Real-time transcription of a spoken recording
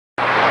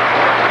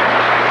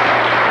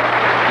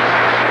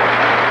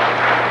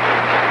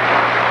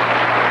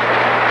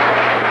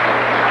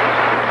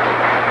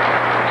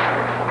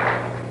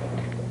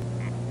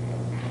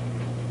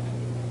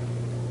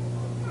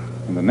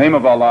name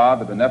of Allah,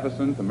 the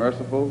Beneficent, the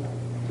Merciful,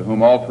 to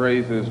whom all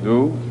praise is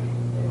due,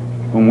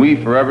 whom we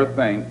forever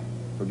thank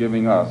for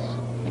giving us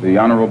the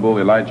Honorable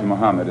Elijah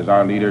Muhammad as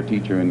our leader,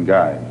 teacher, and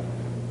guide.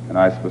 And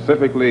I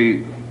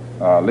specifically,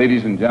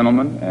 ladies and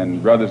gentlemen,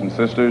 and brothers and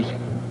sisters,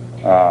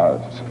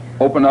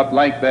 open up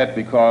like that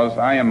because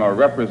I am a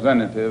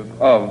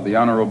representative of the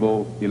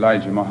Honorable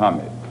Elijah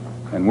Muhammad.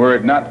 And were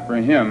it not for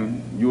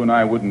him, you and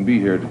I wouldn't be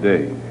here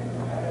today.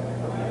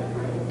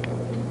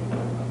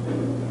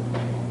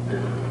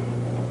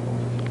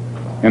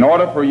 In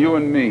order for you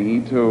and me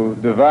to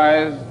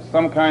devise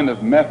some kind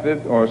of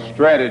method or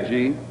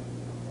strategy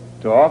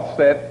to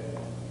offset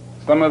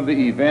some of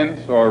the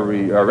events or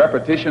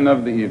repetition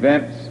of the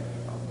events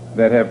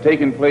that have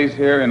taken place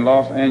here in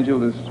Los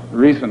Angeles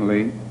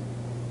recently,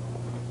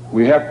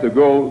 we have to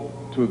go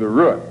to the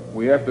root.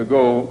 We have to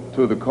go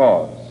to the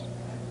cause.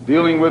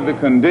 Dealing with the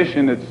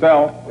condition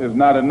itself is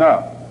not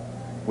enough.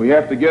 We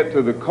have to get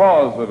to the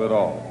cause of it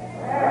all,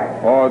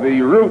 or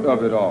the root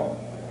of it all.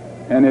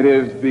 And it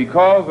is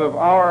because of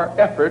our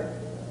effort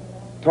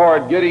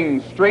toward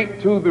getting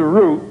straight to the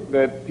root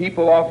that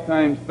people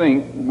oftentimes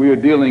think we are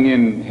dealing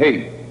in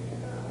hate.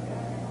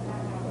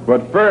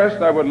 But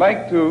first, I would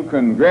like to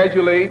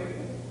congratulate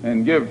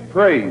and give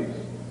praise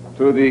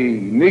to the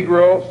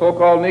Negro,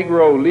 so-called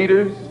Negro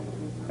leaders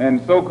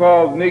and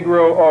so-called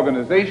Negro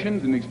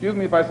organizations. And excuse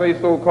me if I say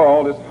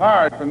so-called, it's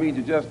hard for me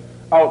to just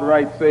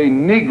outright say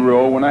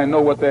Negro when I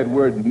know what that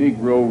word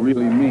Negro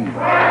really means.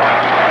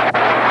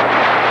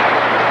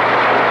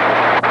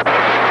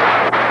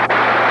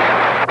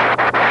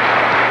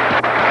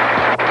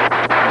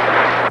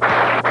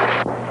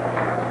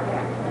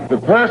 The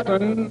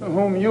person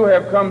whom you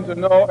have come to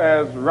know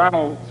as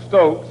Ronald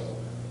Stokes,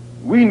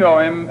 we know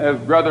him as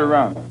Brother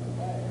Ronald.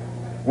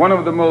 One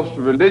of the most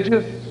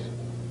religious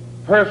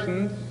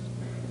persons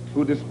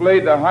who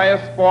displayed the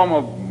highest form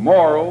of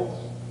morals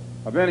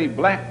of any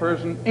black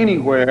person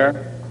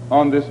anywhere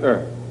on this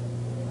earth.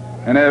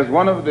 And as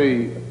one of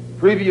the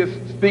previous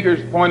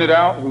speakers pointed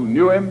out who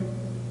knew him,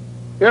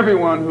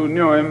 everyone who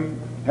knew him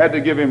had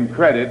to give him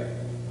credit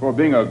for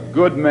being a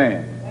good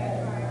man,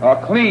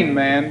 a clean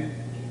man,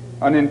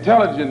 an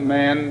intelligent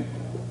man,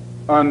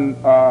 and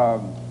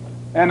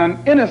an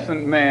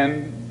innocent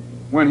man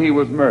when he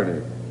was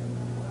murdered.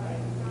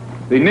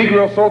 The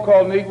Negro,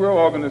 so-called Negro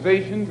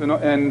organizations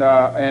and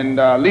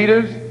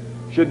leaders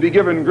should be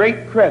given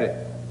great credit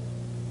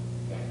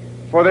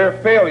for their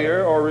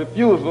failure or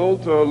refusal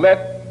to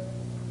let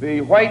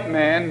the white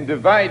man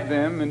divide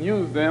them and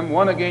use them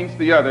one against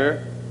the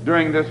other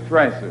during this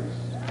crisis.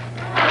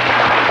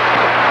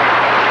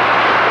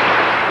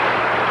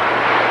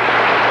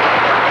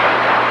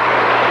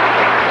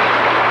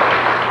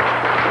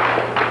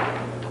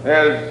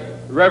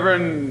 As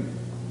Reverend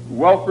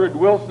Wilfred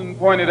Wilson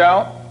pointed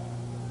out,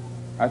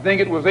 I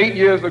think it was 8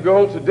 years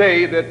ago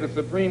today that the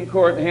Supreme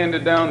Court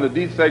handed down the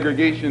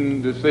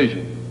desegregation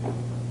decision.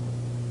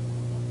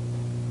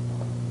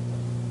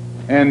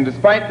 And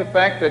despite the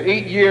fact that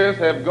 8 years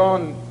have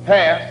gone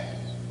past,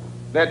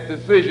 that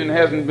decision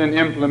hasn't been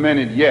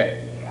implemented yet.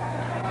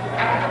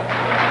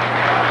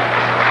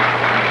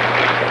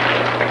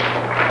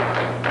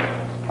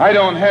 I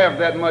don't have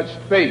that much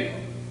faith.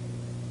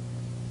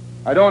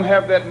 I don't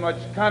have that much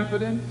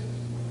confidence.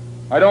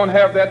 I don't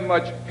have that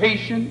much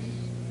patience.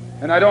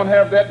 And I don't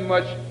have that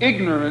much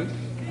ignorance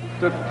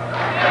to...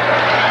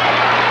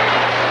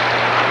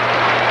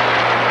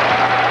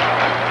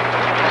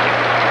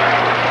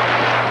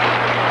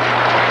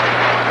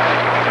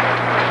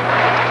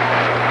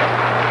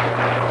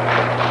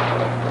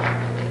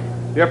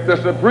 If the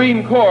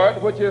Supreme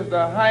Court, which is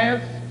the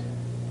highest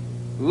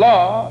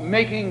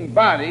law-making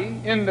body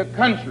in the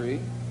country,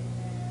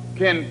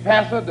 can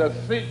pass a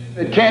decision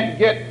that can't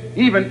get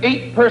even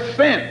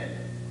 8%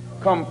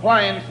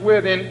 compliance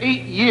with in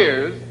 8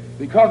 years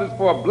because it's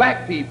for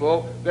black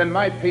people, then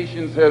my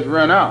patience has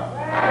run out.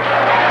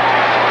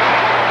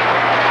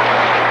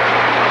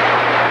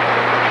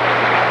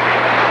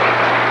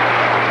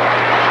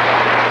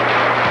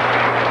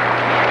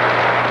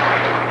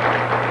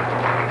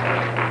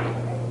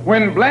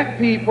 When black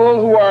people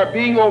who are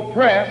being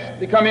oppressed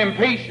become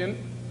impatient,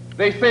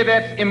 they say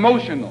that's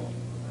emotional.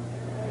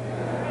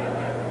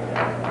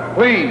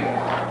 Please,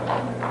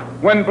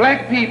 when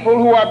black people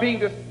who are being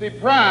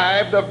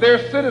deprived of their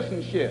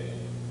citizenship,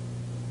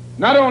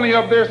 not only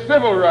of their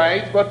civil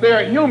rights, but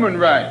their human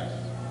rights,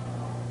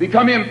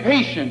 become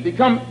impatient,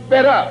 become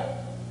fed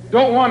up,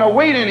 don't want to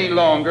wait any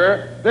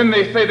longer, then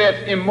they say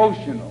that's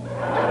emotional.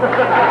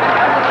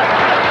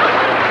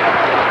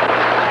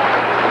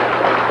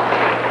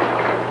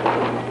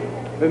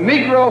 The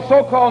Negro,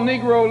 so-called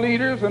Negro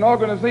leaders and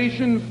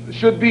organizations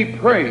should be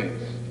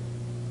praised.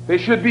 They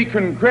should be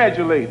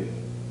congratulated.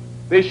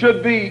 They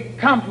should be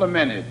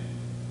complimented.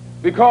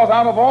 Because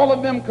out of all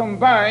of them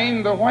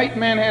combined, the white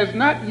man has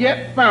not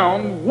yet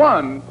found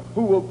one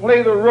who will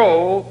play the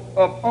role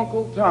of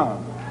Uncle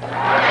Tom.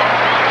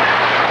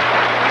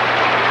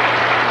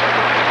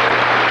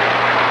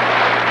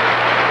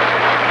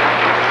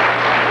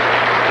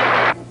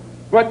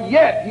 But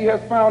yet he has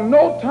found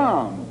no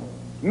Tom,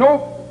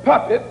 no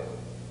puppet,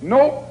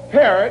 no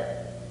parrot,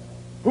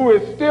 who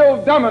is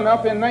still dumb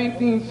enough in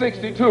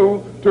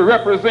 1962 to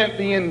represent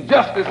the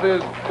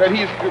injustices that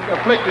he's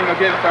afflicting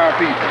against our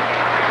people.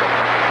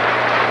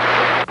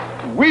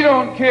 We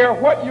don't care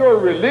what your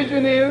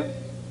religion is.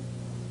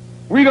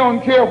 We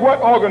don't care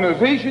what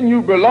organization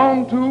you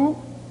belong to.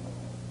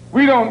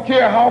 We don't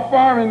care how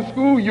far in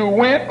school you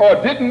went or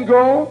didn't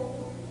go.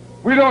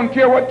 We don't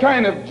care what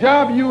kind of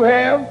job you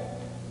have.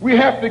 We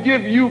have to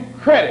give you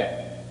credit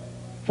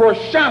for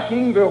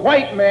shocking the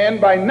white man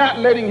by not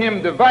letting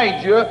him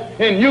divide you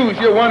and use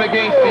you one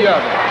against the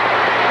other.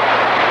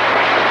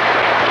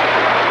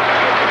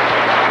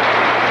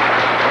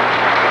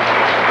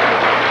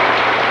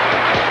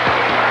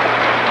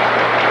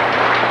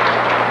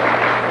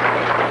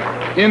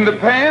 In the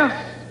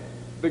past,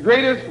 the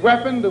greatest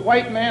weapon the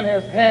white man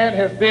has had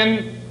has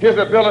been his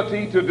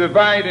ability to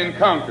divide and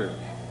conquer.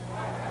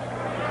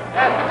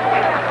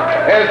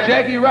 As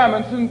Jackie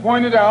Robinson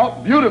pointed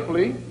out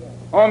beautifully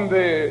on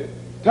the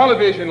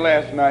television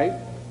last night,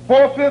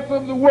 4/5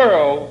 of the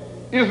world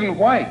isn't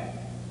white.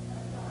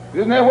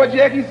 Isn't that what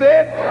Jackie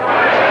said?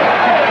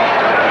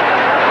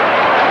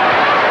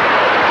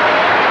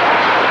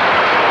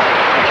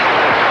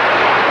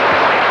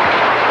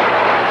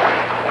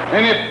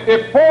 And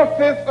if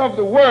 4/5 of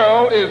the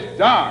world is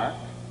dark,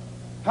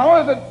 how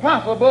is it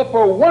possible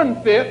for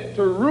 1/5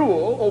 to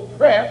rule,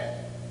 oppress,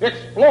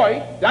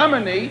 exploit,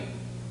 dominate,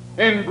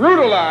 and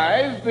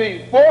brutalize the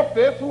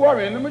 4/5 who are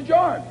in the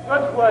majority?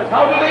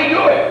 How do they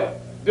do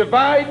it?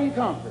 Divide and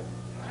conquer.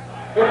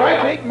 If I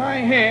take my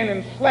hand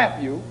and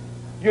slap you,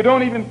 you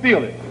don't even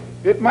feel it.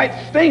 It might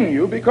sting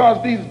you because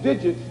these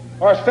digits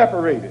are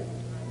separated.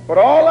 But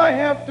all I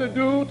have to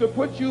do to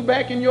put you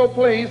back in your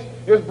place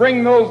is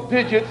bring those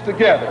digits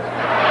together.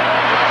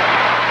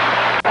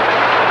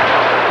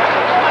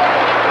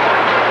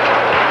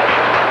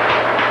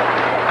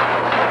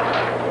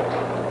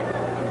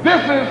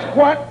 This is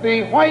what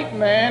the white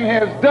man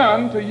has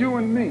done to you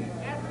and me.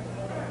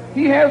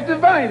 He has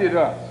divided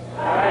us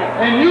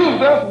and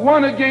used us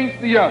one against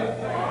the other.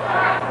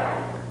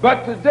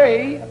 But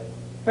today,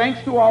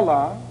 thanks to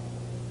Allah,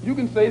 you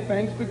can say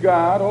thanks to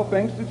God or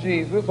thanks to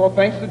Jesus or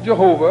thanks to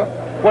Jehovah,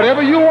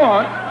 whatever you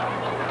want.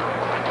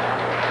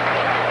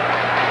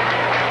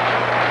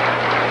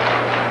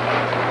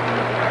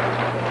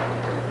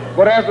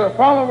 But as a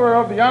follower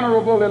of the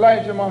Honorable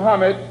Elijah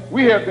Muhammad,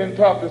 we have been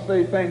taught to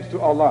say thanks to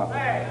Allah.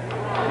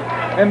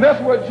 And that's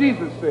what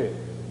Jesus said.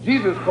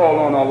 Jesus called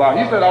on Allah.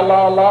 He said,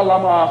 Allah, Allah,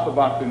 lama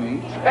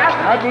asabachthani.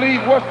 I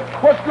believe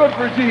what's good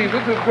for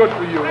Jesus is good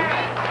for you.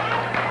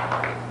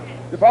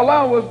 If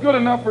Allah was good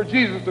enough for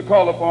Jesus to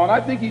call upon, I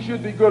think he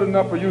should be good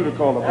enough for you to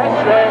call upon.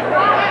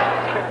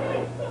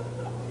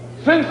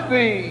 Since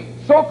the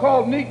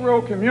so-called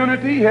Negro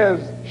community has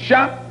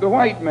shocked the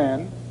white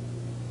man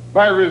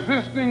by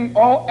resisting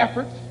all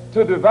efforts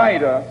to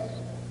divide us,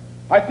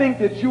 I think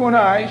that you and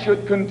I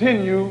should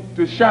continue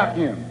to shock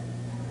him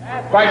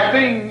by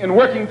staying and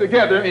working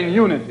together in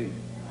unity.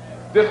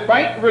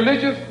 Despite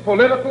religious,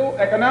 political,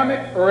 economic,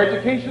 or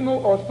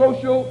educational or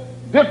social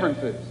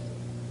differences,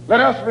 let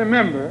us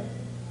remember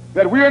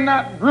that we are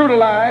not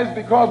brutalized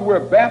because we're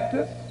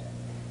Baptists.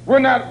 We're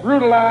not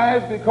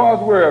brutalized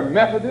because we're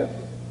Methodists.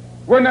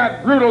 We're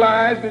not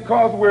brutalized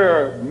because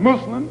we're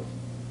Muslims.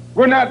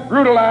 We're not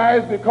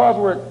brutalized because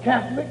we're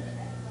Catholics.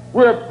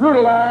 We're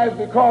brutalized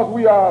because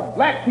we are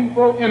black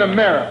people in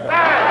America.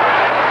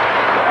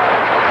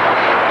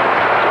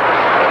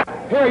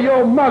 Here,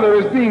 your mother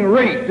is being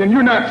raped and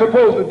you're not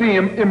supposed to be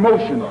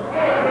emotional.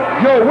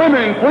 Your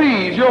women,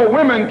 please, your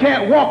women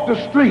can't walk the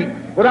street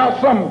without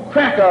some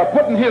cracker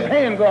putting his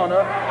hands on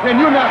her, and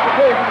you're not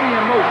supposed to be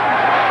emotional.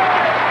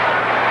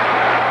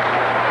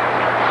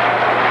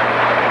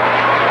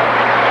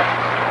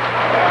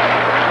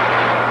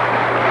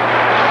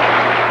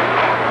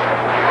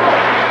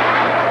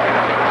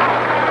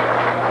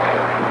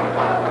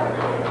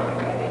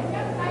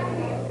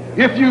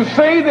 If you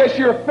say that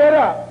you're fed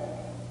up,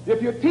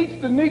 if you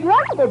teach the Negro,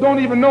 people don't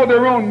even know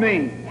their own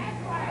name.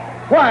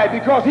 Why?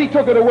 Because he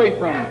took it away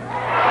from them.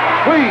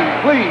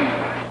 Please, please.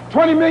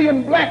 20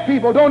 million black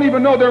people don't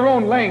even know their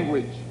own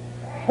language.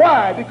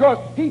 Why? Because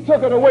he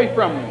took it away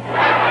from them.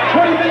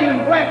 20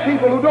 million black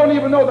people who don't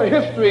even know the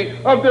history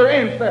of their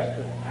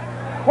ancestors.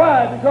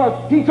 Why?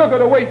 Because he took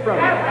it away from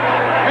them.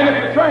 And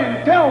if you try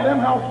and tell them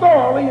how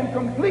thoroughly and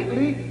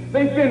completely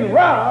they've been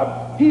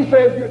robbed, he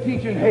says you're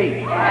teaching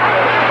hate.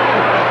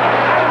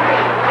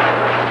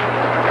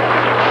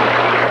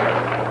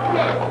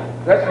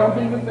 That's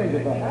something to think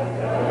about.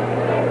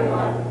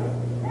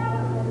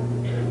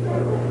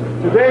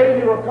 Today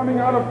you are coming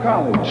out of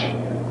college.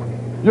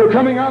 You're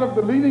coming out of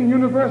the leading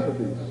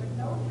universities.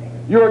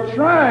 You're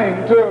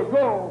trying to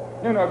go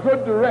in a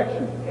good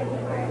direction,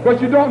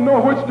 but you don't know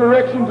which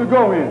direction to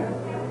go in.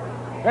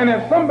 And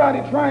if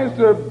somebody tries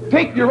to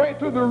take you right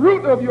to the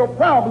root of your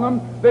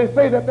problem, they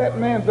say that that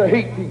man's a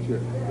hate teacher.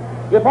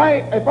 If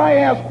I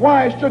ask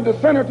why should the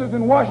senators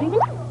in Washington,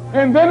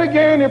 and then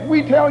again if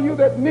we tell you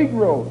that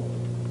Negroes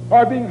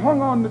are being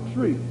hung on the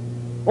tree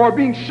or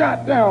being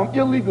shot down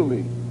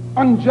illegally,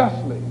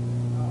 unjustly,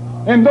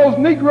 And those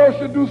Negroes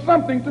should do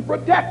something to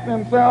protect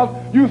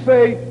themselves. You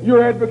say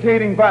you're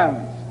advocating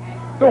violence.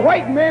 The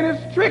white man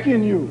is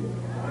tricking you.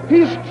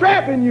 He's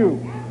trapping you.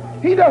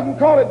 He doesn't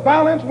call it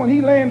violence when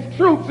he lands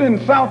troops in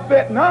South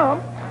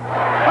Vietnam.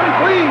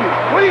 Please.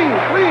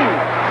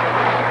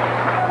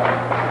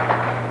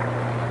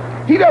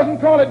 He doesn't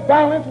call it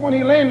violence when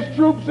he lands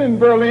troops in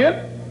Berlin.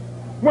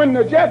 When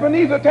the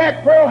Japanese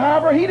attacked Pearl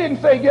Harbor, he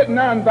didn't say get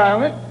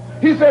nonviolent.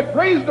 He said,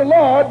 praise the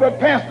Lord, but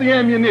pass the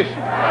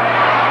ammunition.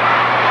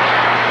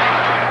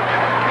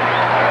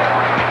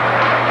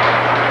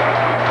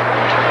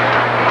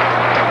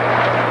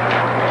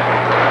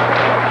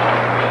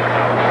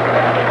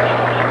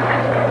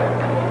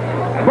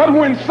 But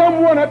when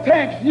someone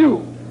attacks you,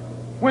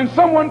 when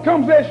someone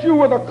comes at you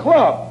with a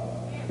club,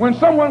 when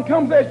someone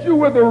comes at you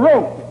with a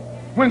rope,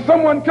 when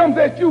someone comes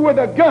at you with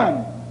a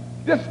gun,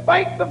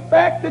 despite the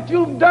fact that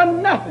you've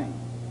done nothing,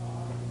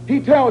 he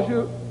tells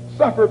you,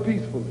 suffer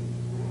peacefully.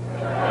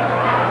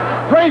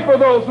 Pray for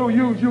those who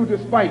use you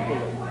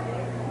despitefully.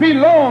 Be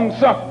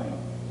long-suffering.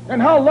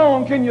 And how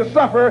long can you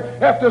suffer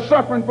after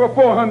suffering for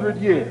 400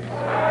 years?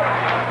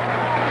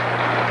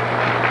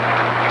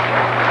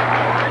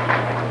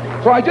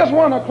 So I just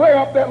want to clear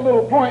up that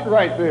little point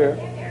right there,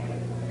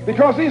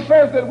 because he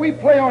says that we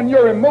play on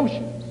your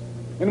emotions.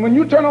 And when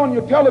you turn on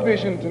your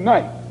television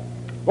tonight,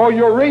 or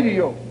your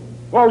radio,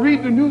 or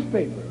read the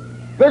newspaper,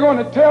 they're going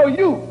to tell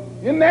you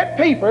in that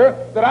paper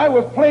that I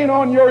was playing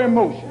on your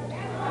emotions.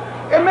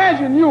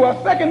 Imagine you, a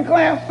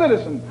second-class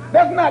citizen.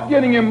 That's not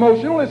getting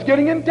emotional, it's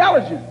getting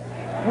intelligent.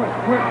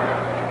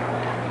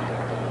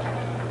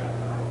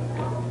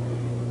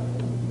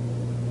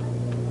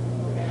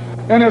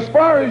 And as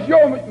far as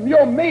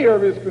your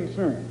mayor is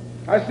concerned,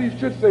 I see you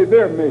should say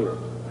their mayor,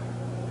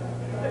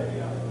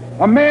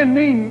 a man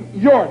named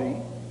Yorty,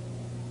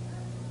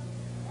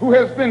 who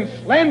has been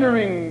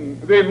slandering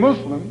the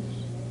Muslims,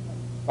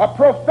 a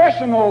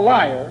professional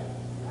liar,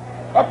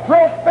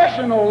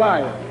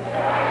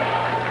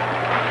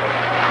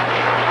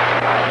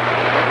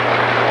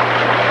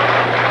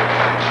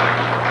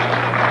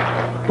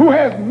 who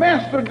has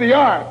mastered the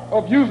art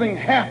of using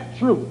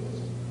half-truths.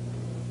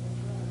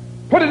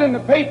 Put it in the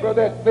paper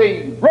that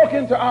they broke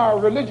into our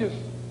religious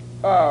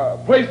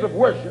place of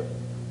worship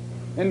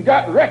and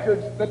got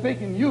records that they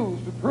can use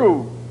to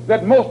prove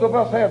that most of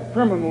us have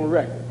criminal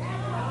records.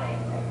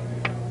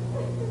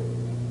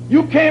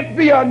 You can't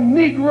be a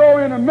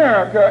Negro in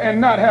America and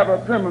not have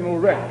a criminal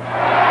record.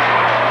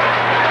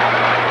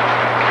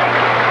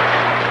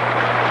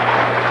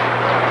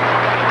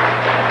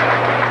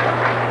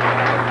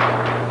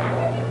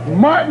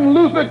 Martin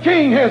Luther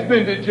King has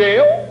been to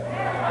jail.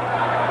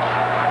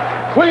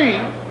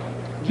 Please.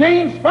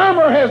 James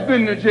Farmer has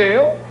been to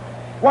jail.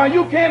 Why,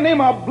 you can't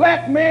name a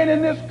black man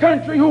in this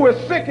country who is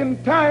sick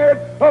and tired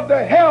of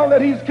the hell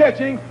that he's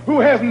catching who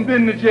hasn't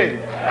been to jail.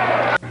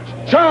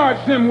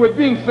 Charged him with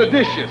being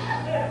seditious.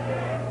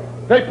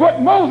 They put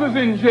Moses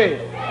in jail.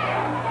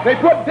 They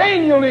put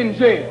Daniel in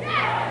jail.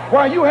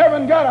 Why, you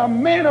haven't got a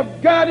man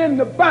of God in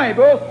the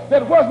Bible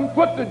that wasn't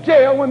put to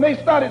jail when they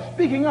started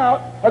speaking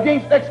out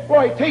against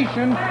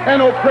exploitation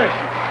and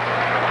oppression.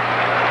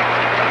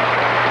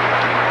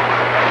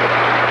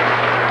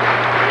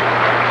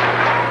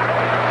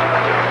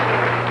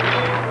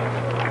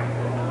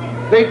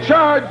 They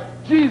charged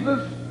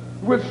Jesus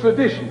with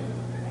sedition.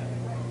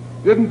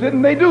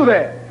 Didn't they do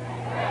that?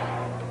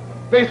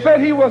 They said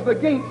he was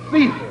against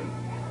Caesar.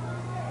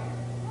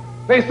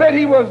 They said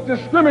he was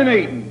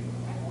discriminating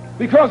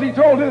because he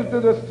told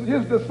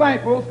his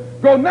disciples,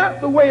 go not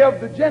the way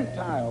of the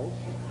Gentiles,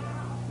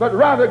 but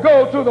rather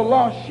go to the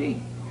lost sheep.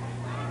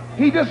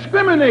 He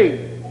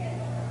discriminated.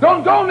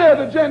 Don't go near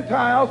the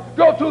Gentiles,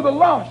 go to the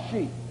lost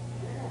sheep.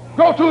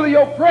 Go to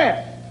the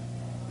oppressed.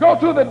 Go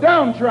to the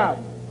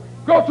downtrodden.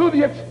 Go to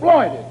the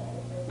exploited.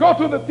 Go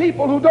to the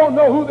people who don't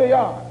know who they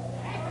are,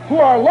 who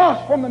are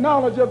lost from the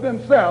knowledge of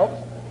themselves,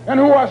 and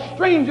who are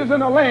strangers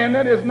in a land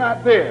that is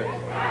not theirs.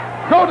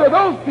 Go to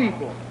those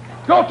people.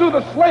 Go to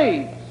the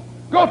slaves.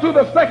 Go to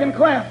the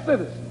second-class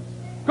citizens.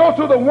 Go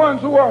to the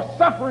ones who are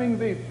suffering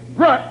the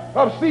brunt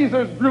of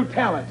Caesar's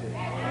brutality.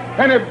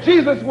 And if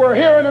Jesus were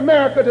here in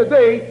America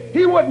today,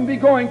 he wouldn't be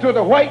going to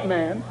the white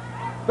man.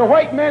 The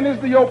white man is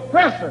the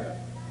oppressor.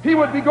 He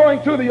would be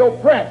going to the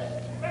oppressed.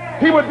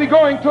 He would be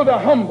going to the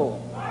humble.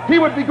 He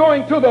would be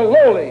going to the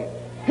lowly.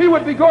 He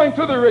would be going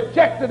to the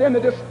rejected and the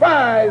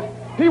despised.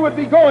 He would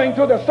be going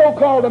to the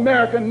so-called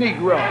American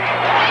Negro.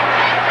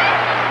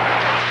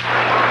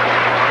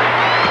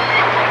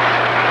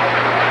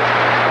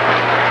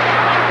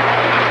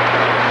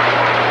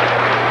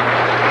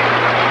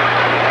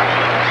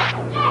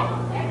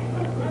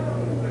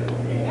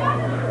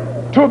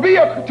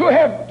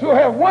 To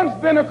have once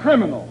been a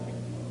criminal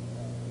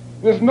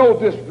is no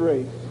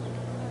disgrace.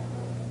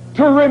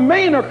 To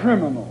remain a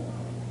criminal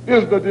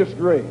is the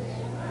disgrace.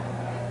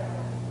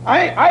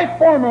 I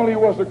formerly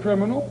was a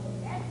criminal.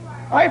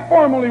 I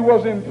formerly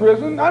was in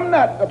prison. I'm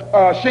not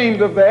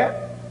ashamed of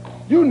that.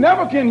 You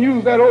never can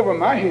use that over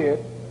my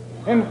head.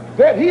 And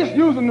that he's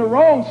using the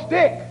wrong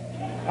stick.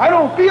 I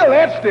don't feel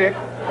that stick.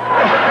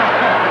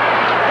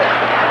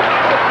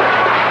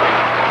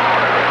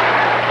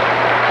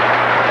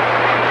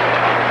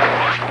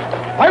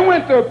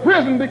 to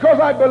prison because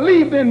I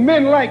believed in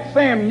men like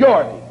Sam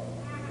Yorty.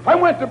 I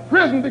went to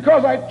prison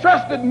because I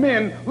trusted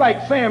men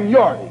like Sam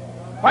Yorty.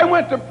 I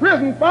went to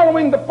prison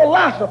following the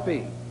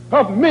philosophy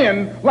of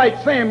men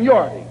like Sam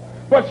Yorty.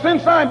 But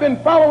since I've been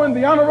following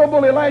the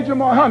Honorable Elijah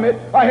Muhammad,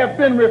 I have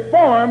been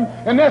reformed,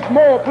 and that's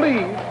more,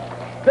 please.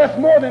 That's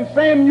more than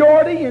Sam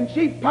Yorty and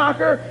Chief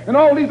Parker and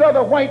all these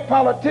other white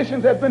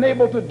politicians have been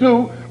able to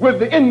do with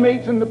the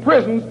inmates in the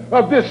prisons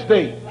of this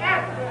state.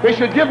 They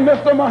should give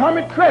Mr.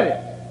 Muhammad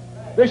credit.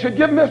 They should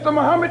give Mr.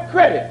 Muhammad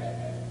credit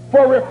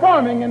for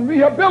reforming and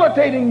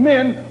rehabilitating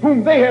men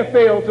whom they have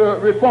failed to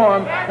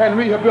reform and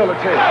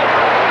rehabilitate.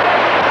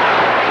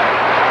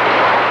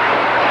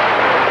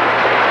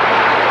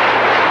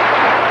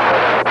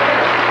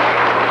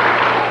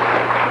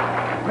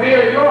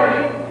 Mayor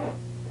Yorty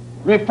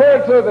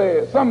referred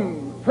to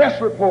some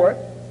press report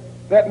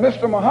that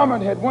Mr.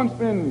 Muhammad had once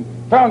been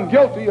found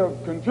guilty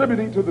of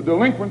contributing to the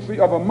delinquency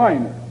of a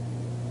minor.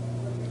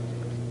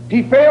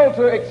 He failed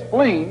to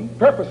explain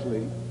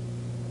purposely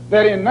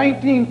that in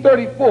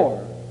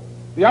 1934,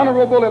 the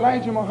Honorable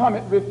Elijah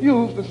Muhammad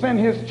refused to send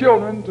his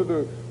children to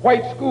the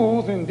white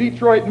schools in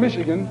Detroit,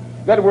 Michigan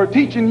that were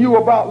teaching you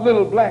about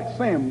little black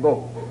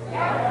Sambo.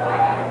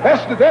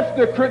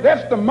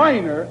 That's the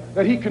minor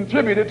that he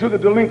contributed to the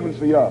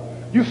delinquency of.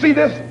 You see,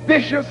 this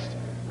vicious,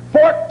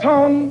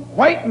 fork-tongued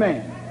white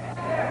man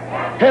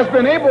has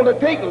been able to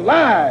take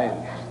lies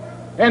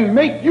and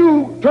make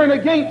you turn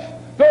against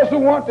those who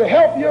want to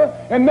help you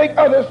and make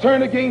others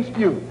turn against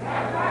you.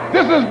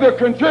 This is the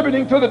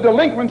contributing to the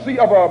delinquency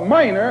of a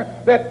minor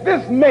that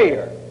this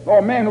mayor,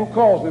 or man who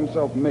calls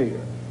himself mayor,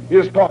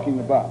 is talking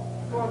about.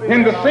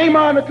 In the same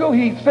article,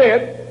 he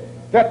said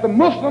that the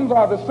Muslims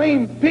are the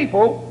same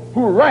people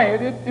who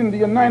rioted in the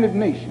United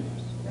Nations.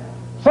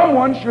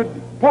 Someone should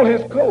pull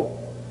his coat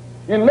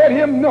and let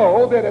him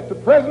know that at the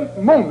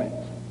present moment,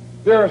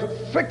 there are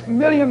 $6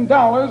 million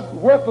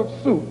worth of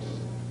suits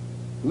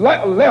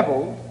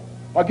leveled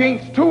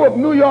against two of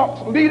New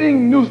York's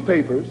leading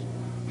newspapers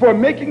for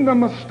making the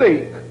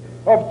mistake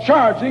of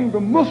charging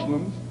the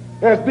Muslims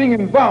as being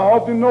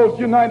involved in those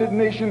United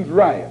Nations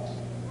riots.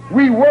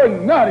 We were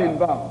not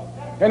involved.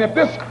 And if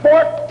this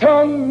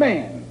fork-tongued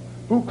man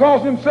who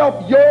calls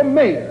himself your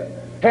mayor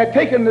had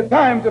taken the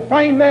time to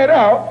find that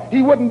out,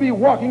 he wouldn't be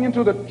walking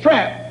into the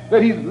trap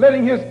that he's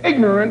letting his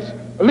ignorance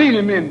lead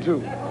him into.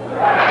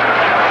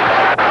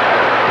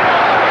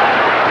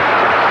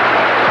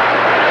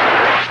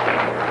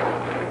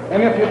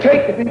 And if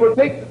he will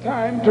take the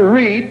time to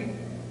read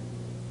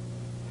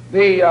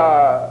the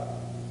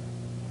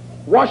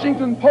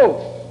Washington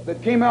Post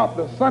that came out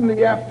the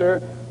Sunday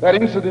after that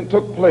incident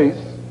took place,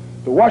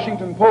 the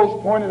Washington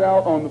Post pointed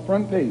out on the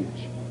front page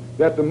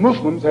that the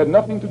Muslims had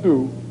nothing to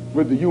do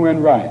with the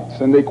UN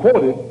riots. And they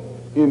quoted,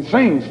 in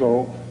saying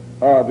so,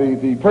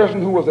 the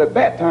person who was at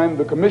that time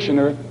the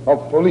commissioner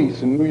of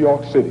police in New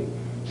York City.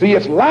 See,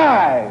 it's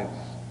lies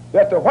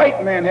that the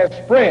white man has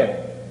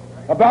spread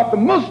about the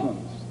Muslims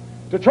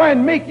to try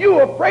and make you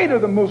afraid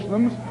of the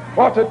Muslims,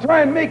 or to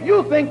try and make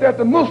you think that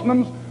the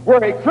Muslims were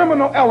a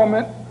criminal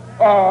element,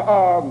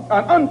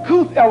 an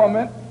uncouth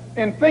element,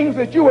 and things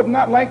that you would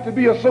not like to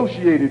be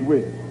associated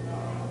with.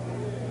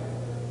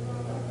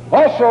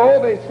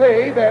 Also, they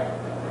say that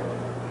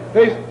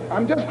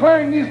I'm just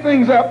clearing these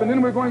things up, and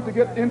then we're going to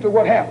get into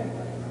what happened.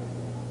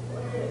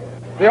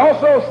 They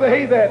also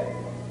say that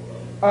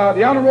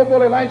the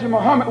Honorable Elijah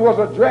Muhammad was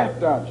a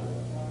draft dodger.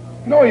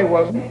 No, he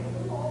wasn't.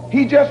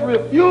 He just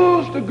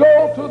refused to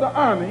go to the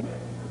army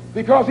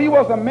because he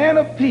was a man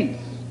of peace.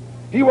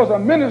 He was a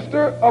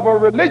minister of a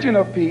religion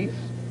of peace.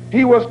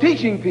 He was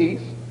teaching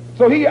peace.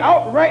 So he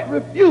outright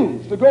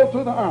refused to go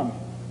to the army.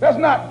 That's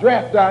not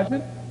draft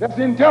dodging. That's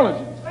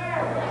intelligence.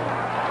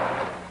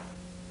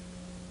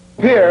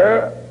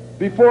 Here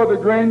before the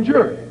grand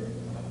jury.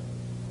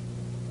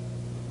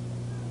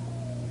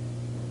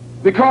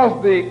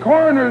 Because the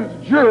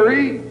coroner's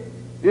jury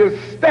is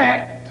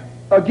stacked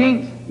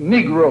against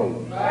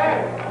Negroes.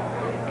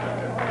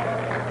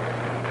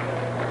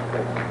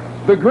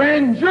 The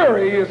grand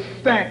jury is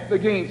stacked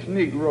against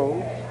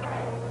Negroes.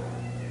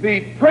 The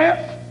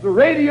press, the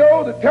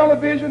radio, the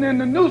television, and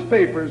the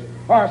newspapers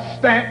are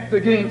stacked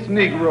against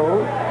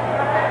Negroes.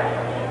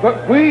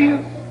 But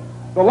please,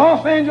 the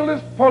Los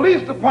Angeles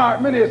Police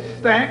Department is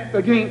stacked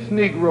against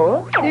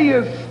Negroes. He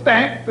is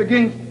stacked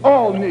against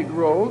all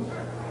Negroes,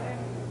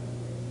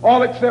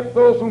 all except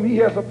those whom he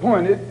has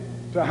appointed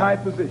to high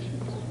positions.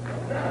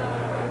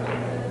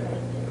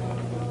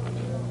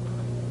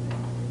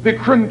 The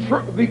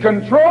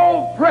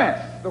controlled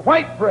press, the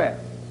white press,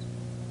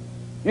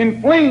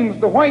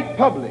 inflames the white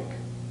public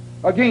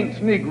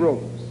against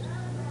Negroes.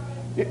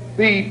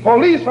 The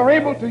police are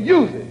able to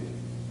use it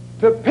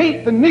to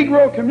paint the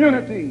Negro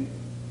community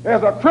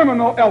as a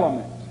criminal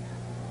element.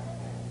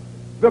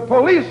 The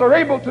police are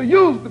able to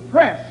use the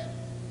press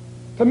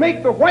to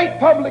make the white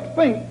public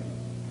think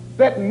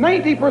that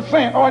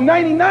 90% or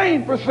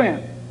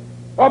 99%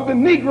 of the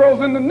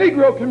Negroes in the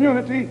Negro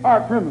community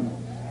are criminals.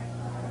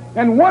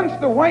 And once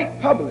the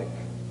white public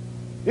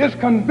is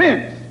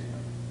convinced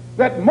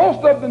that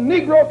most of the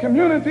Negro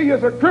community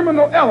is a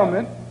criminal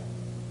element,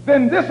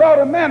 then this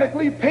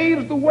automatically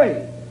paves the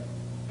way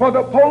for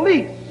the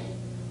police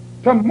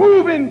to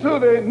move into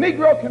the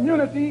Negro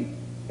community,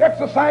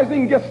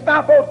 exercising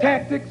Gestapo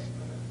tactics,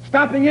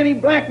 stopping any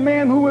black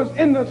man who is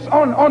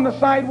on the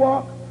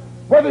sidewalk,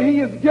 whether he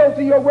is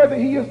guilty or whether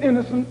he is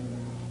innocent,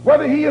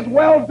 whether he is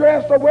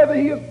well-dressed or whether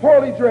he is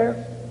poorly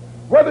dressed,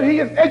 whether he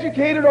is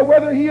educated or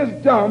whether he is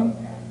dumb,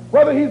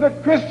 whether he's a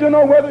Christian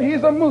or whether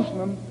he's a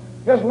Muslim.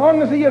 As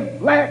long as he is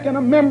black and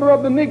a member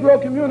of the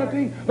Negro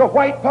community, the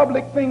white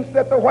public thinks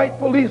that the white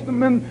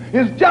policeman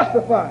is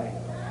justified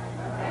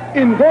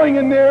in going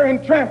in there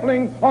and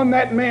trampling on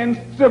that man's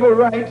civil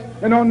rights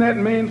and on that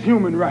man's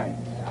human rights.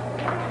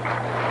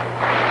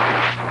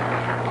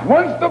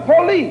 Once the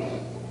police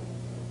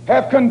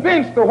have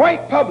convinced the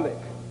white public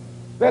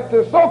that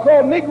the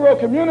so-called Negro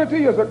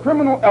community is a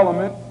criminal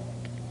element,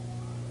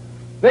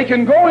 they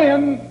can go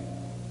in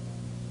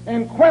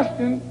and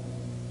question,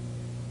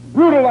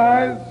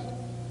 brutalize,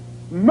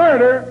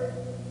 murder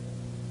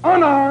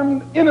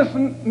unarmed,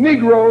 innocent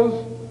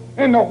Negroes,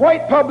 and the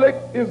white public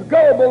is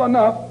gullible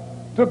enough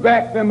to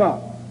back them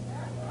up.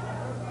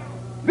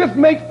 This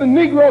makes the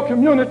Negro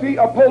community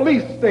a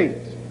police state.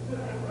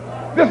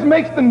 This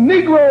makes the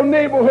Negro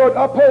neighborhood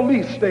a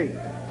police state.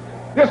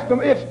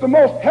 It's the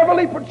most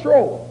heavily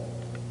patrolled.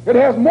 It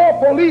has more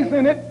police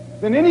in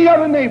it than any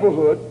other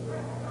neighborhood,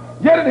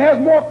 yet it has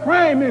more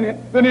crime in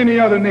it than any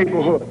other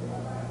neighborhood.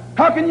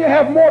 How can you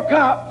have more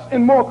cops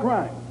and more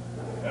crime?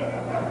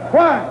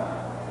 Why?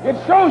 It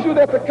shows you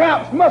that the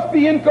cops must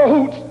be in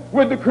cahoots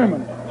with the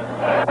criminal.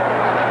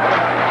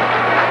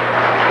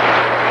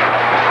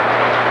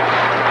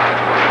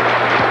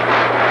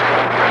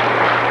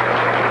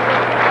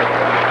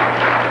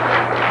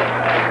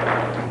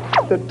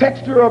 The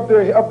texture of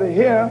the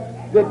hair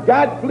that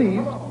God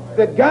pleased,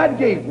 that God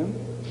gave them,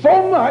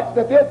 so much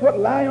that they'll put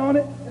lye on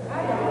it.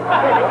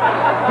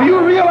 Do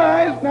you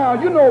realize, now,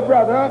 you know,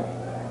 brother,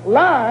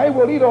 lye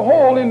will eat a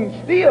hole in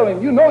steel,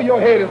 and you know your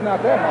head is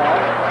not that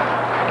hard.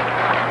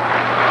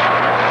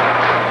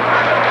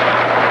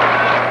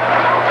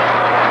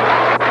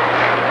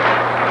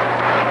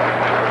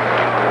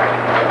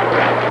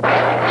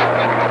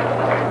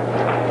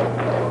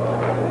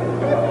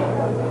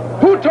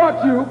 Who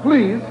taught you,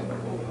 please,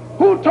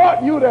 who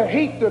taught you to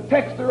hate the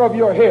texture of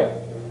your hair?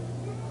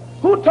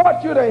 Who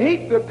taught you to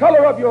hate the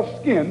color of your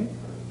skin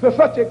to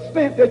such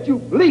extent that you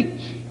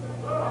bleach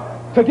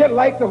to get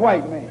like the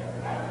white man?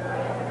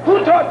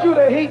 Who taught you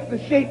to hate the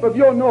shape of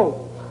your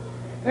nose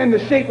and the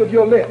shape of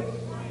your lips?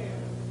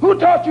 Who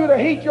taught you to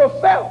hate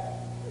yourself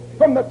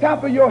from the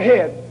top of your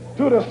head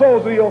to the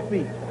soles of your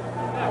feet?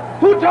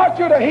 Who taught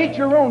you to hate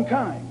your own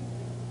kind?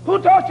 Who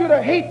taught you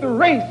to hate the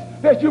race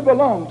that you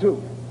belong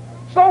to?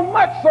 So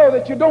much so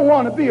that you don't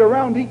want to be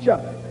around each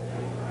other.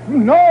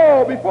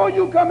 No, before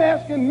you come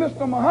asking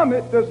Mr.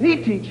 Muhammad, does he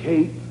teach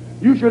hate,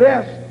 you should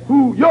ask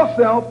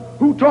yourself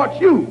who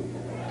taught you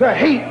to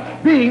hate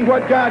being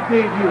what God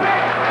gave you.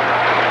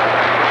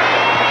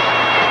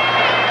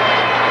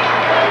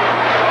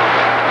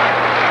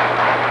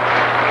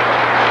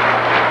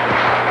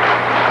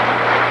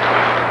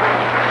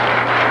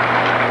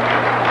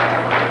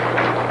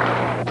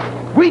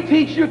 We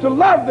teach you to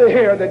love the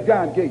hair that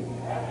God gave you.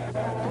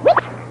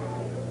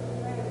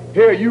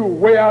 Here you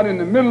way out in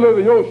the middle of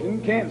the ocean,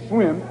 can't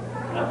swim,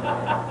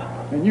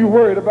 and you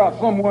worried about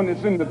someone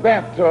that's in the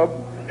bathtub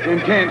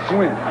and can't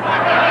swim.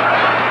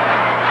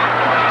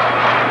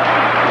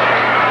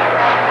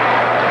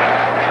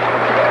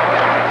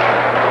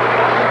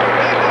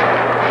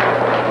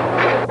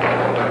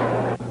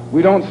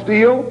 We don't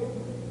steal,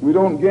 we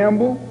don't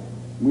gamble,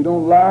 we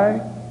don't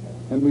lie,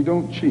 and we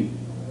don't cheat.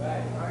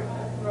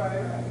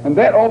 And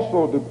that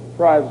also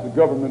deprives the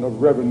government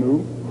of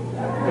revenue,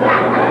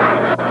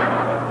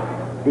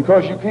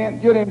 because you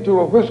can't get into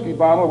a whiskey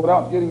bottle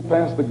without getting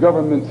past the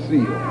government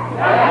seal.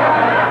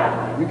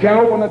 You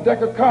can't open a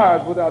deck of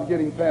cards without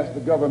getting past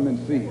the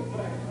government seal.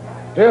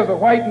 Here's a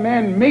white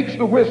man makes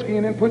the whiskey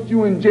and then puts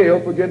you in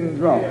jail for getting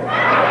drunk.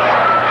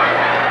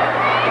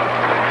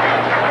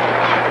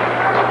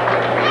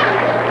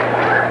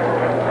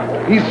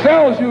 He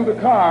sells you the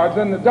cards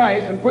and the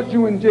dice and puts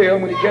you in jail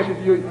when he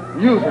catches you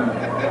using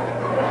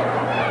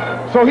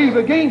them. So he's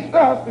against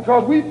us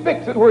because we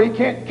fix it where he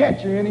can't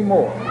catch you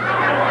anymore.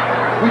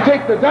 We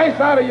take the dice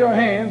out of your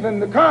hands and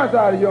the cards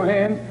out of your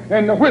hands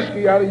and the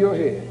whiskey out of your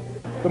head.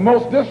 The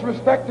most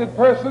disrespected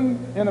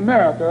person in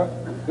America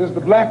is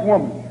the black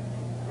woman.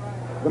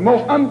 The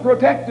most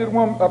unprotected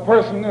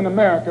person in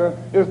America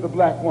is the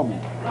black woman.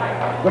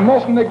 The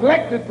most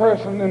neglected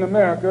person in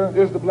America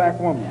is the black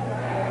woman.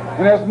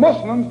 And as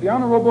Muslims, the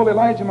Honorable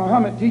Elijah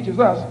Muhammad teaches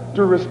us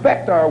to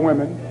respect our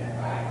women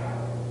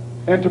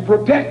and to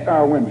protect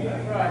our women.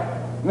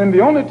 And then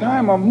the only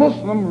time a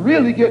Muslim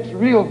really gets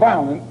real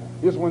violent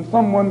is when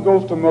someone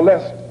goes to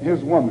molest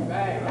his woman.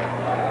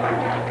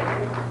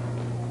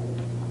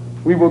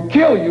 We will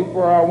kill you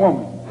for our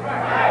woman.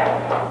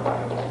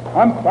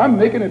 I'm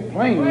making it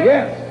plain,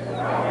 yes.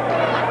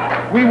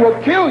 We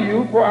will kill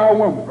you for our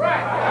woman.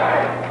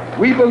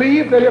 We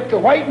believe that if the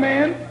white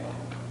man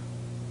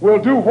will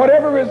do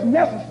whatever is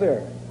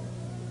necessary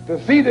to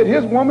see that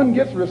his woman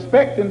gets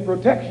respect and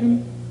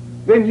protection,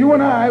 then you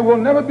and I will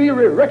never be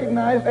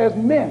recognized as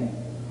men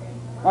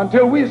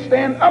until we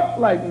stand up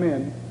like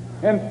men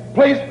and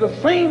place the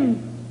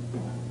same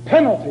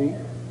penalty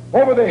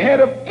over the head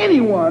of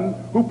anyone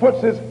who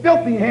puts his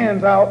filthy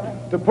hands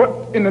out to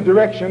put in the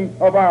direction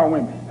of our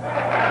women.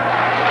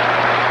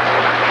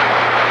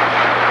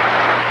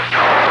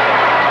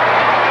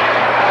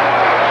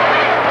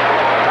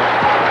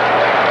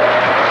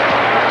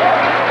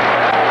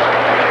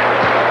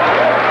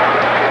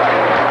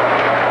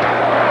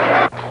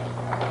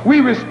 We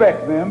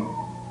respect them,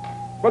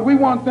 but we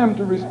want them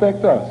to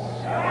respect us.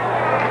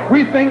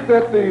 We think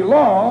that the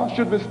law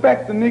should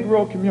respect the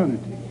Negro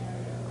community.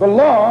 The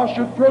law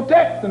should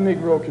protect the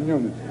Negro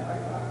community.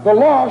 The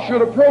law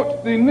should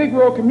approach the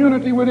Negro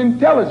community with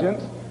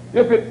intelligence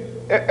if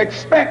it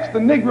expects the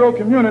Negro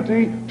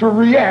community to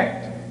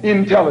react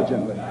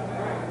intelligently.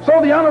 So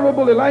the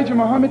Honorable Elijah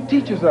Muhammad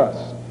teaches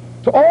us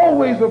to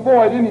always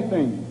avoid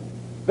anything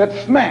that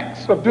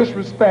smacks of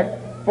disrespect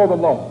for the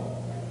law.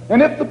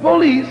 And if the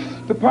police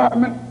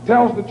department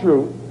tells the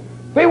truth,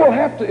 they will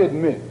have to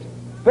admit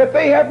that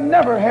they have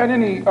never had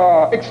any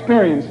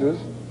experiences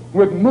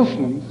with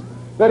Muslims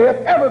that have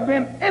ever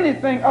been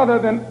anything other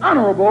than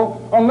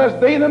honorable unless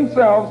they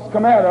themselves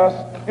come at us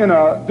in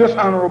a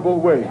dishonorable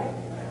way.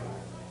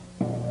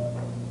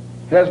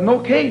 It has no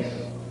case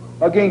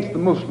against the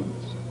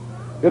Muslims.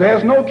 It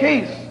has no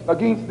case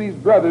against these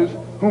brothers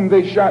whom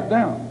they shot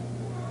down.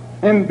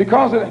 And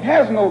because it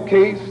has no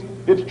case,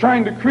 it's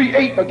trying to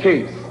create a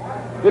case.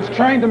 It's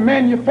trying to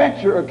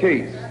manufacture a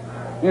case.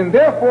 And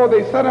therefore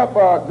they set up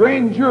a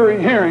grand jury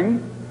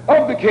hearing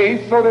of the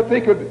case so that they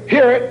could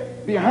hear it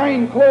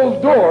behind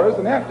closed doors,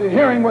 and after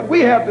hearing what we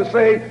have to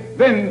say,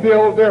 then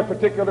build their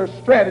particular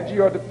strategy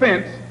or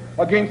defense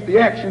against the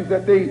actions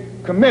that they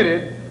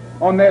committed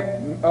on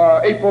that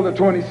April the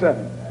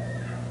 27th.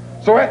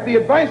 So at the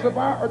advice of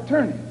our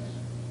attorneys,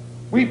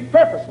 we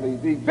purposely,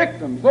 the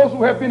victims, those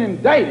who have been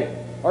indicted,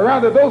 or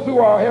rather those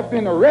who have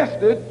been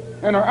arrested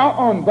and are out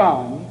on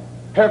bond,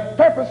 have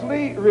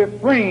purposely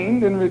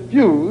refrained and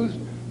refused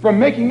from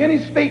making any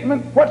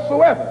statement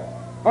whatsoever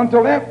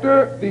until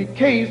after the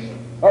case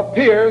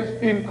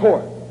appears in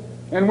court.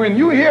 And when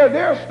you hear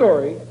their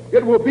story,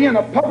 it will be in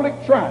a public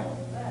trial.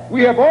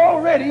 We have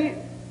already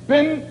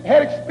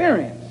had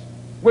experience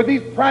with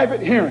these private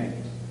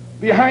hearings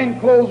behind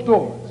closed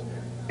doors.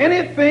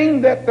 Anything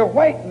that the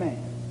white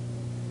man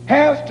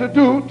has to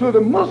do to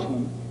the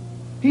Muslim,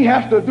 he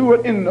has to do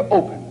it in the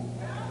open.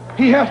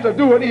 He has to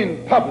do it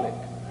in public,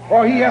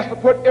 or he has to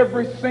put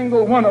every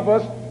single one of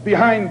us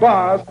behind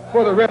bars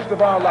for the rest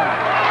of our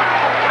lives.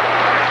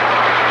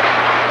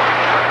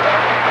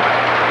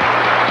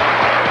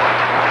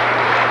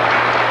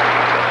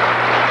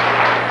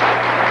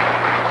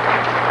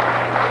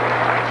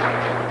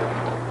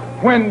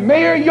 When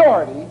Mayor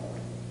Yorty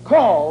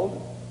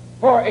called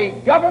for a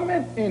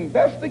government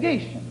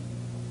investigation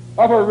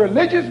of a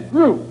religious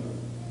group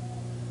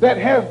that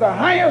has the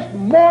highest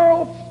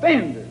moral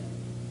standard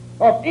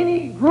of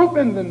any group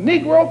in the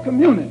Negro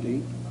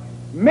community,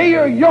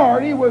 Mayor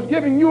Yorty was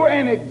giving you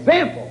an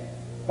example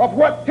of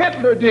what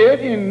Hitler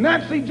did in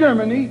Nazi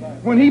Germany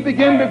when he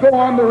began to go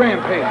on the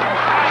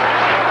rampage.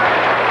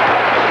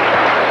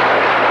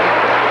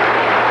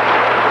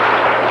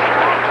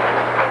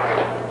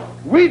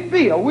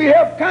 We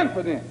have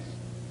confidence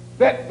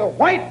that the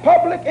white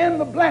public and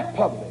the black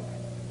public,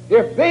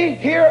 if they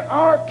hear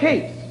our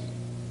case,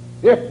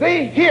 if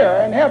they hear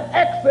and have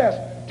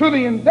access to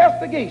the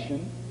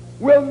investigation,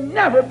 will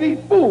never be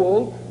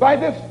fooled by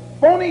this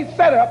phony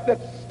setup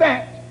that's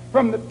stacked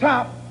from the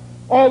top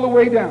all the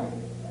way down.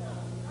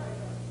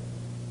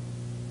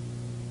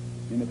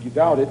 And if you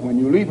doubt it, when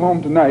you leave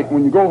home tonight,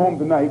 when you go home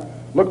tonight,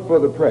 look for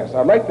the press.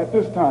 I'd like at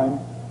this time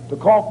to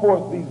call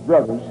forth these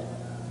brothers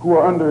who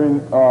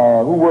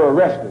are who were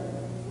arrested.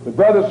 The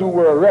brothers who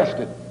were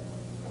arrested,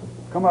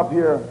 come up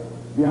here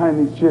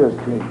behind these chairs,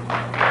 please.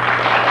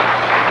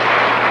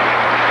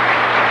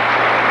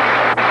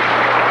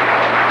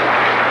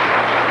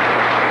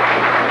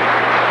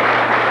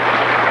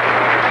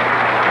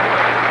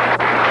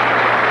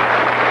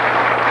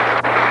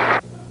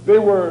 They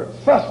were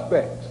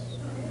suspects.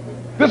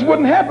 This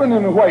wouldn't happen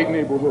in a white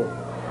neighborhood.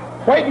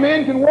 White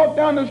man can walk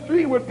down the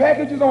street with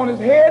packages on his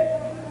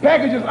head,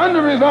 packages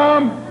under his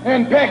arm,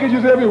 and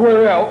packages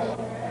everywhere else,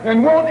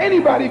 and won't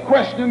anybody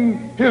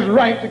question his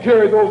right to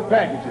carry those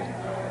packages.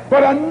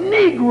 But a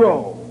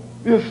Negro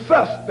is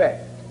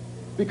suspect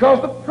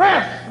because the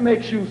press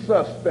makes you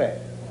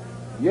suspect.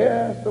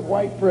 Yes, the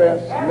white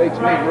press makes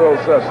Negroes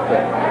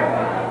suspect.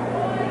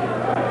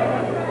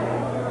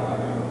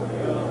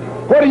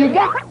 What do you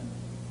got?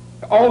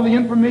 All the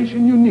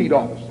information you need,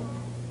 officer.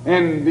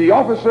 And the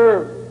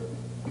officer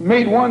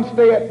made one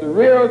stay at the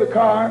rear of the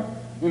car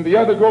and the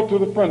other go to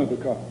the front of the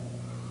car.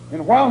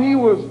 And while he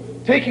was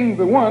taking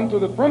the one to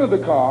the front of the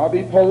car,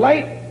 the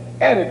polite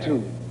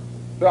attitude,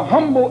 the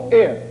humble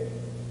air,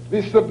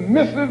 the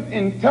submissive,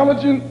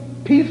 intelligent,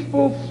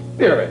 peaceful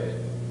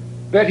spirit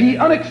that he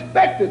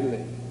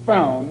unexpectedly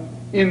found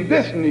in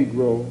this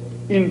Negro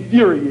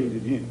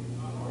infuriated him.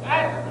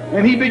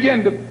 And he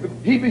began to,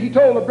 he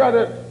told the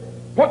brother,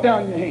 put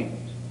down your hands.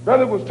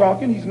 Brother was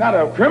talking. He's not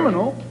a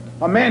criminal.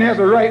 A man has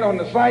a right on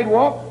the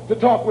sidewalk to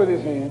talk with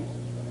his hands.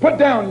 Put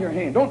down your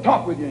hand. Don't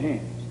talk with your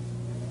hands.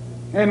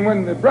 And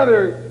when the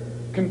brother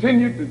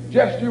continued to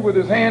gesture with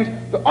his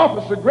hands, the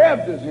officer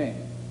grabbed his hand,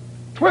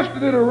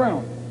 twisted it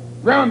around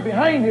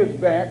behind his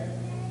back,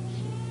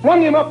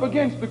 flung him up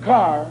against the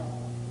car,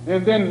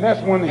 and then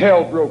that's when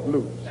hell broke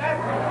loose.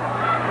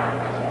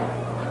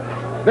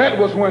 That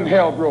was when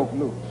hell broke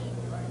loose.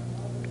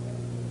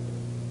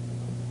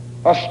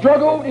 A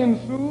struggle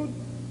ensued.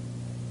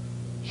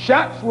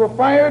 Shots were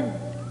fired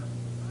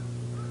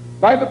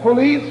by the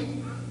police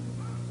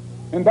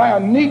and by a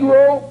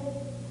Negro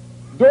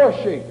door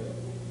shaker.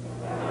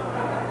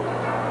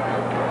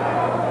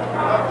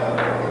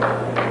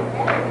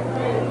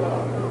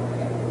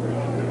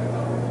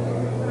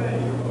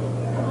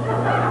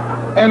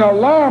 An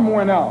alarm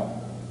went out.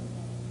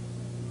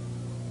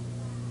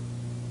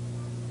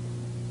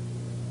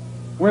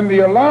 When the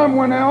alarm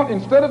went out,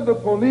 instead of the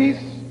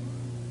police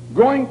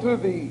going to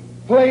the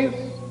place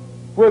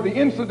where the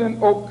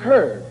incident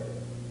occurred,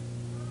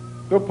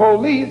 the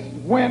police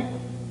went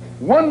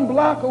 1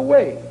 block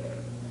away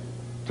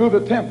to the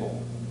temple.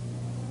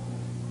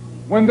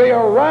 When they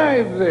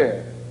arrived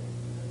there,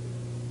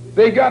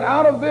 they got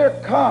out of their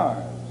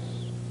cars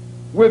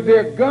with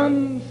their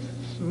guns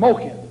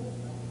smoking.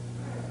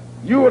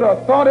 You would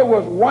have thought it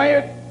was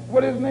Wyatt,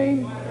 what his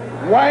name?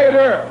 Wyatt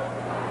Earp.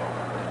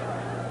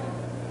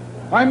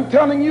 I'm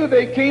telling you,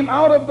 they came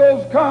out of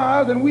those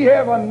cars, and we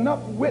have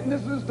enough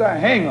witnesses to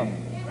hang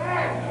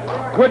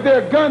them with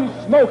their guns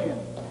smoking.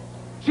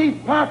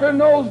 Chief Parker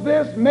knows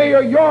this,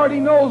 Mayor Yorty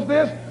knows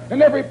this,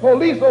 and every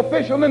police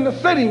official in the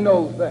city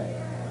knows that.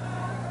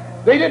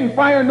 They didn't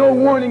fire no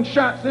warning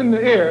shots in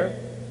the air.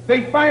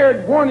 They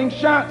fired warning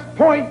shots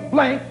point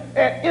blank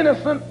at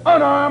innocent,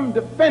 unarmed,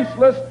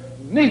 defenseless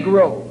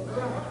Negroes.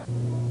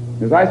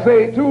 As I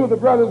say, 2 of the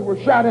brothers were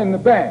shot in the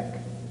back.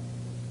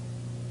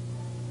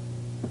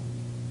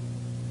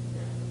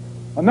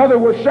 Another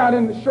was shot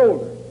in the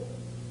shoulder.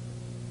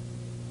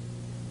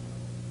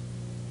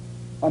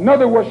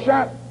 Another was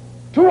shot,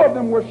 2 of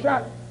them were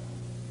shot,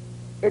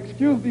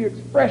 excuse the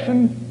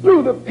expression,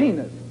 through the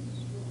penis.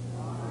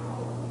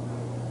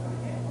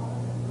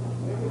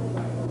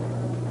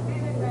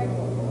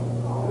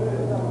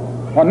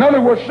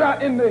 Another was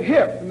shot in the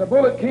hip, and the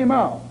bullet came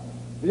out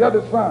the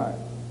other side.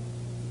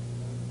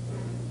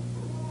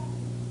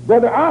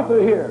 Brother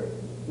Arthur here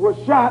was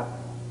shot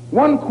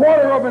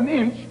 1/4 of an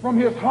inch from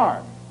his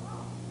heart.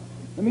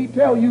 Let me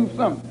tell you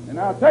something, and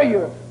I'll tell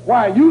you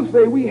why you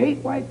say we hate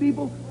white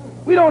people.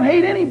 We don't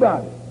hate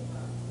anybody.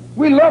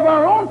 We love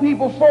our own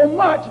people so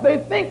much they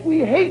think we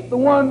hate the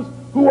ones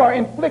who are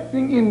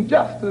inflicting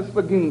injustice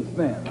against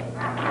them.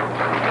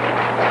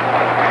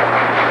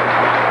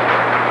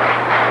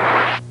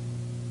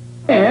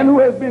 And who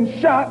has been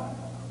shot,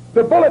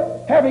 the bullet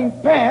having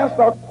passed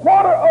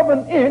 1/4 of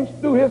an inch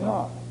through his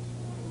heart.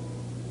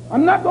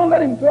 I'm not going to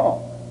let him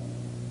talk,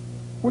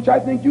 which I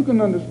think you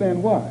can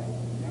understand why.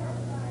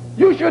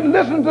 You should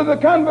listen to the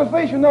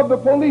conversation of the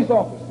police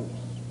officers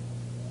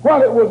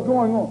while it was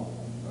going on.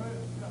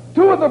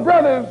 2 of the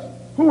brothers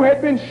who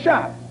had been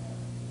shot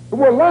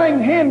were lying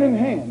hand in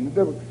hand.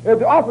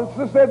 The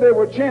officer said they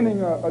were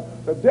chanting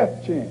a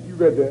death chant. You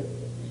read that?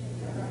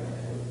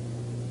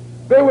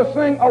 They were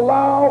saying,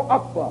 Allahu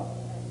Akbar.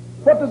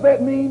 What does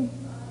that mean?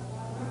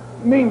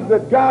 It means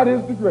that God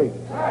is the greatest.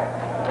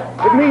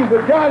 It means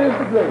that God is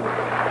the greatest.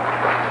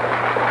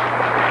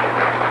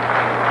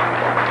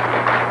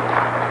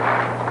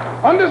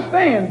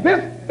 Understand,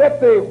 this that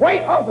the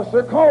white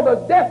officer called a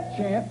death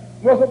chant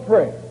was a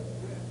prayer.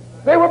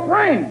 They were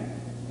praying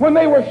when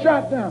they were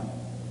shot down.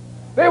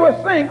 They were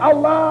saying,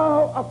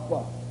 Allahu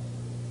Akbar.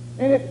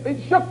 And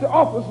it shook the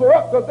officer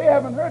up because they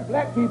haven't heard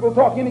black people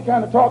talk any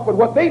kind of talk but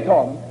what they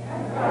taught them.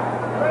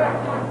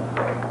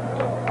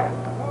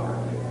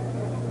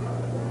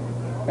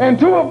 And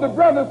 2 of the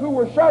brothers who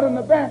were shot in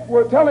the back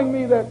were telling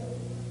me that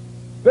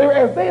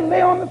as they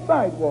lay on the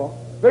sidewalk,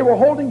 they were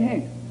holding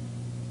hands.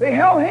 They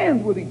held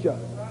hands with each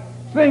other,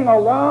 saying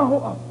Allahu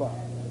Akbar.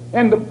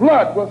 And the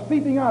blood was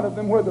seeping out of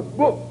them where the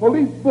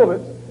police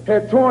bullets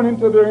had torn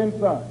into their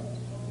insides.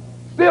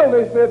 Still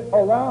they said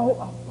Allahu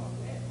Akbar.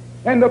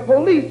 And the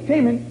police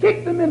came and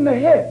kicked them in the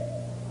head.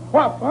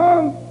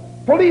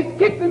 Police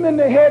kicked them in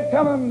the head,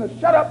 telling them to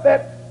shut up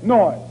that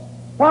noise,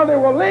 while they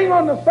were laying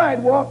on the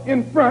sidewalk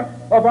in front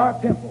of our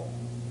temple.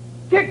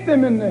 Kicked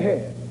them in the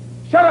head.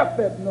 Shut up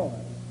that noise.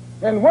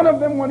 And one of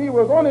them, when he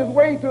was on his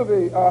way to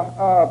the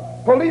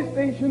police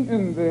station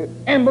in the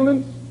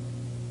ambulance,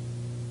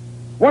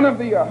 one of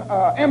the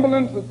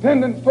ambulance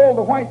attendants told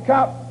the white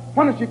cop,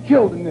 why don't you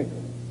kill the nigger?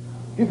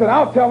 He said,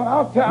 I'll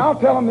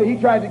tell him that he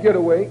tried to get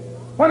away.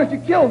 Why don't you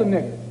kill the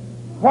nigger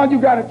while you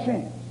got a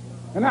chance?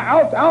 And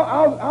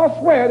I'll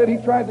swear that he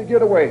tried to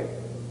get away.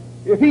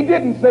 If he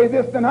didn't say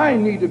this, then I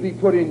need to be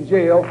put in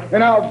jail,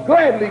 and I'll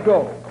gladly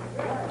go.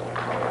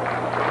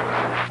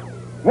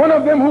 One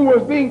of them who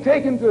was being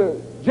taken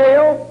to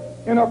jail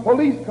in a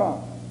police car.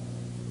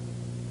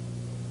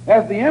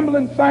 As the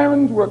ambulance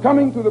sirens were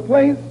coming to the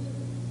place,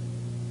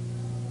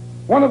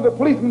 one of the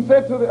policemen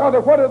said to the other,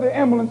 "What are the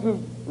ambulances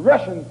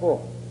rushing for?"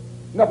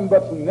 "Nothing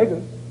but some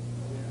niggers."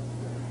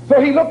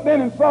 So he looked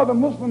in and saw the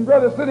Muslim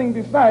brother sitting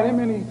beside him,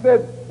 and he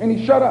said, and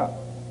he shut up.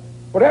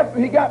 But after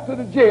he got to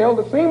the jail,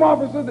 the same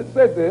officer that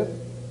said this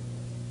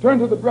turned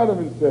to the brother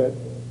and said,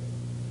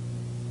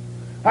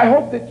 "I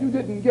hope that you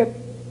didn't get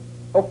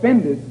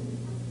offended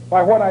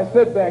by what I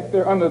said back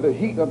there under the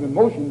heat of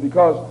emotion,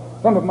 because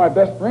some of my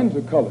best friends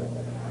are colored."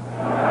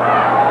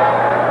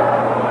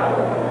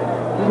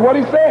 This is what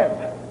he said.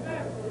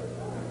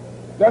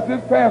 That's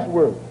his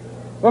password.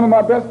 Some of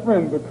my best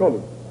friends are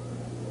colored.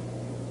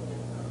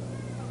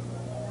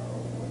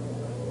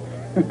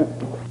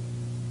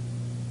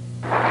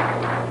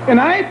 And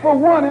I, for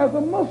one, as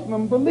a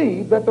Muslim,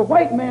 believe that the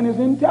white man is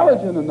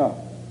intelligent enough.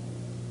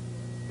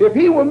 If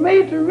he were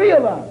made to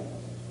realize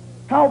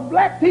how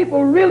black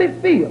people really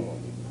feel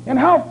and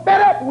how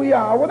fed up we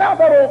are without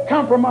that old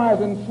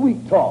compromise and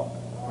sweet talk,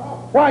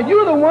 why,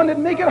 you're the one that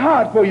make it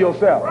hard for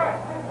yourself.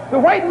 The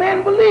white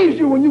man believes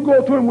you when you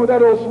go to him with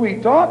that old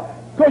sweet talk,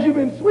 because you've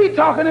been sweet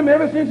talking him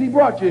ever since he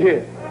brought you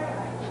here.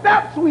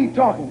 Stop sweet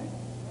talking him.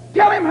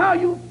 Tell him how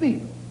you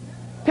feel.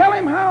 Tell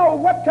him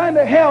what kind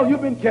of hell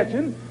you've been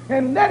catching,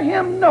 and let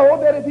him know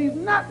that if he's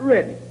not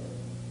ready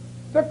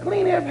to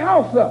clean his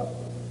house up,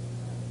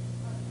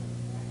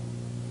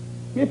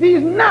 if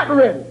he's not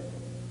ready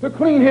to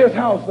clean his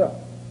house up,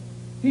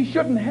 he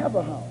shouldn't have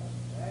a house.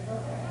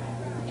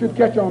 It should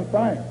catch on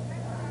fire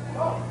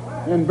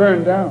and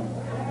burn down.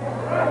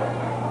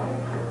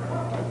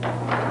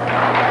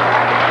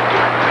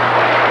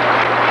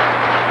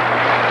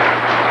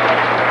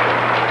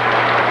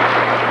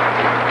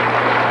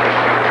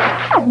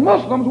 As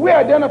Muslims, we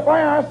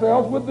identify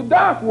ourselves with the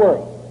dark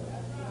world.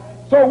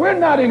 So we're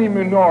not any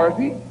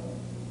minority.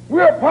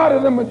 We're part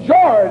of the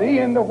majority,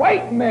 and the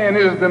white man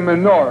is the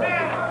minority.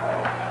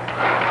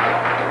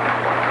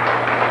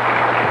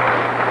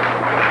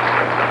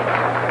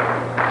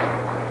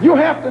 You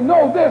have to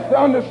know this to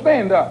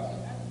understand us.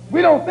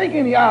 We don't think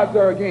any odds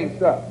are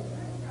against us.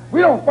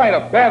 We don't fight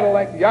a battle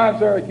like the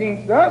odds are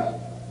against us.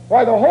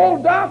 Why, the whole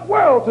dark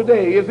world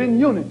today is in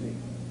unity.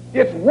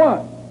 It's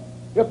one.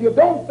 If you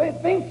don't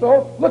think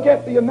so, look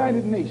at the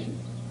United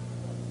Nations.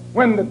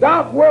 When the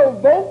dark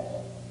world votes,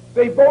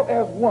 they vote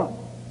as one.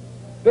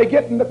 They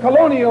get the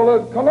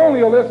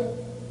colonialists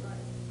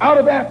out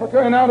of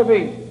Africa and out of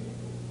Asia,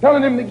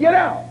 telling them to get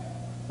out.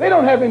 They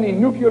don't have any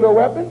nuclear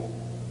weapons,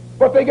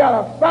 but they got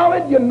a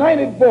solid,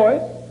 united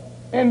voice,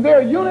 and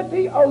their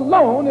unity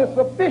alone is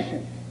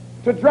sufficient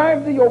to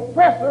drive the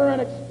oppressor and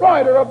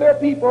exploiter of their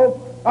people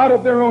out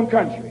of their own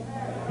country.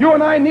 You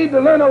and I need to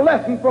learn a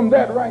lesson from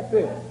that right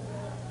there.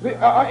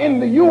 In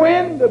the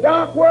UN, the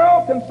dark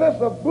world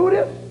consists of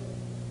Buddhists,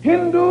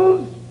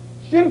 Hindus,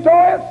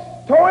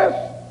 Shintoists,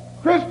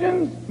 Taoists,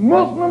 Christians,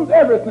 Muslims,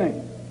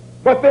 everything.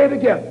 But they're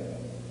together.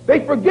 They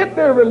forget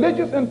their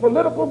religious and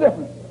political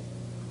differences.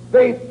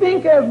 They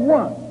think as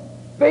one.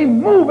 They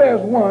move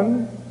as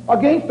one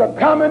against a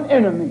common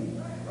enemy.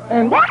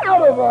 And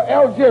out of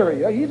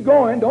Algeria, he's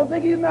going. Don't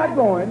think he's not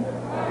going.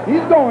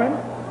 He's going.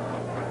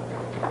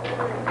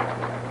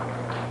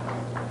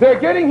 They're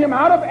getting him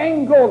out of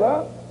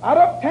Angola, out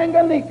of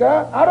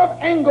Tanganyika, out of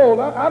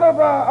Angola, out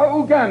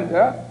of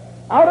Uganda,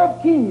 out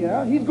of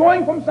Kenya. He's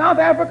going from South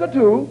Africa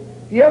too.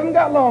 He hasn't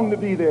got long to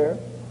be there.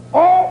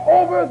 All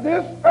over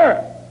this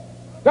earth,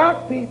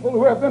 dark people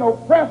who have been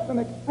oppressed and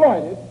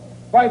exploited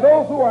by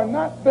those who are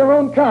not their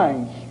own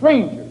kind,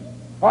 strangers,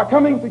 are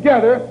coming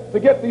together to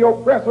get the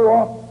oppressor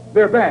off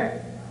their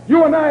back.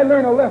 You and I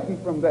learn a lesson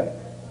from that.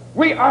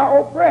 We are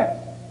oppressed.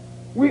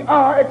 We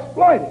are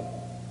exploited.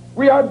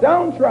 We are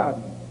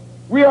downtrodden.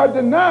 We are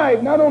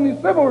denied not only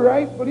civil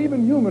rights, but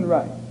even human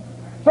rights.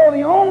 So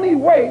the only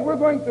way we're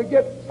going to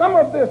get some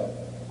of this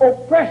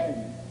oppression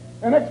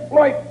and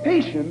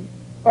exploitation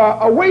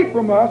away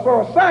from us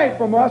or aside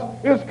from us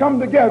is come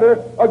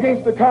together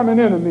against the common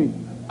enemy.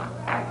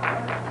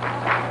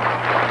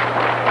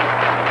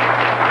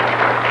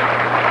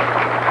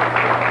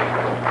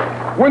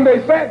 When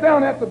they sat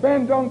down at the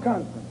Bandung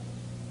Conference,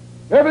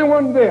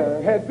 everyone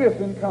there had this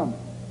in common: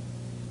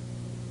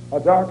 a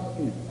dark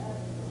skin.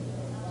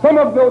 Some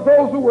of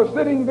those who were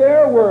sitting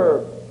there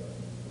were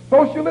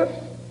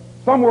socialists,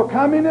 some were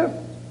communists,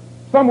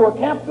 some were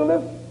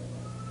capitalists,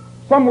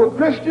 some were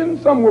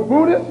Christians, some were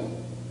Buddhists.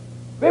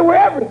 They were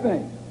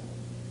everything.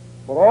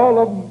 But all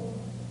of them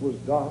was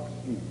dark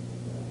skin.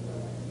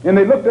 And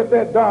they looked at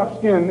that dark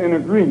skin and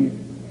agreed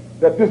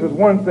that this is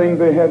one thing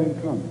they had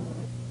in common.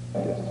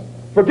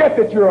 Forget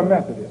that you're a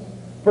Methodist.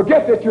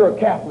 Forget that you're a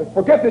Catholic.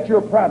 Forget that you're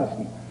a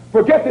Protestant.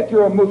 Forget that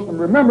you're a Muslim.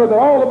 Remember that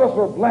all of us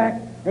are black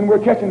and we're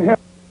catching hell.